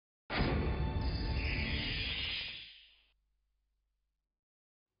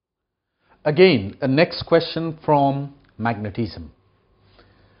Again, a next question from magnetism.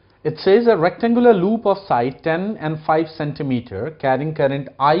 It says a rectangular loop of side 10 and 5 centimeter carrying current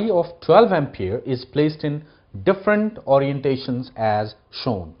I of 12 ampere is placed in different orientations as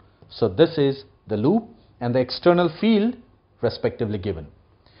shown. So this is the loop and the external field respectively given.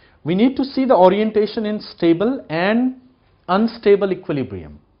 We need to see the orientation in stable and unstable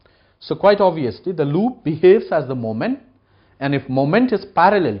equilibrium. So quite obviously the loop behaves as the moment, and if moment is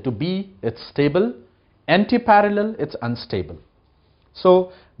parallel to B, it's stable, anti-parallel, it's unstable.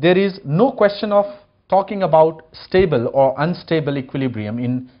 So there is no question of talking about stable or unstable equilibrium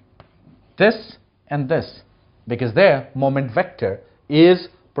in this and this, because there moment vector is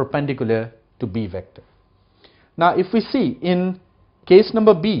perpendicular to B vector. Now if we see in case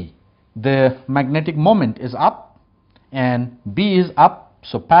number B, the magnetic moment is up and B is up,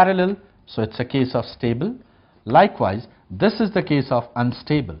 so parallel, so it's a case of stable. Likewise, this is the case of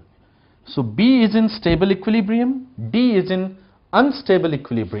unstable. So B is in stable equilibrium, D is in unstable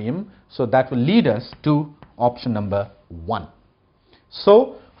equilibrium, so that will lead us to option number 1.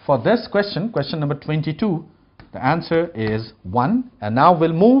 So for this question, question number 22, the answer is 1. And now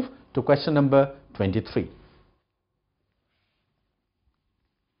we'll move to question number 23.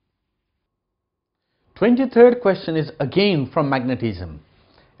 23rd question is again from magnetism,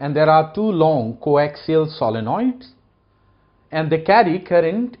 and there are two long coaxial solenoids and they carry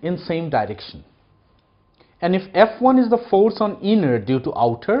current in same direction. And if F1 is the force on inner due to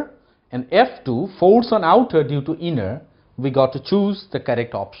outer and F2 force on outer due to inner, we got to choose the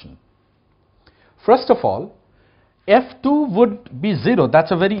correct option. First of all, F2 would be 0.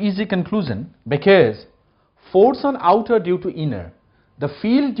 That's a very easy conclusion, because force on outer due to inner, the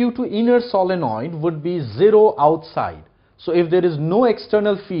field due to inner solenoid would be 0 outside. So if there is no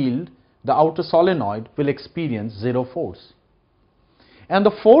external field, the outer solenoid will experience 0 force. And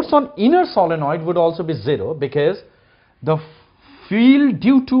the force on inner solenoid would also be 0, because the field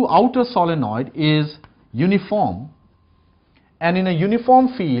due to outer solenoid is uniform, and in a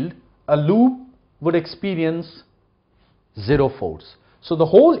uniform field a loop would experience 0 force. So the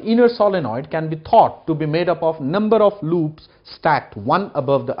whole inner solenoid can be thought to be made up of number of loops stacked one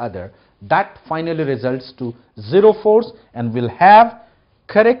above the other. That finally results to 0 force, and we'll have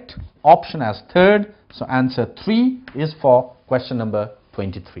correct option as third. So answer 3 is for question number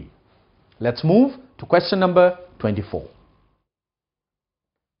 23. Let's move to question number 24.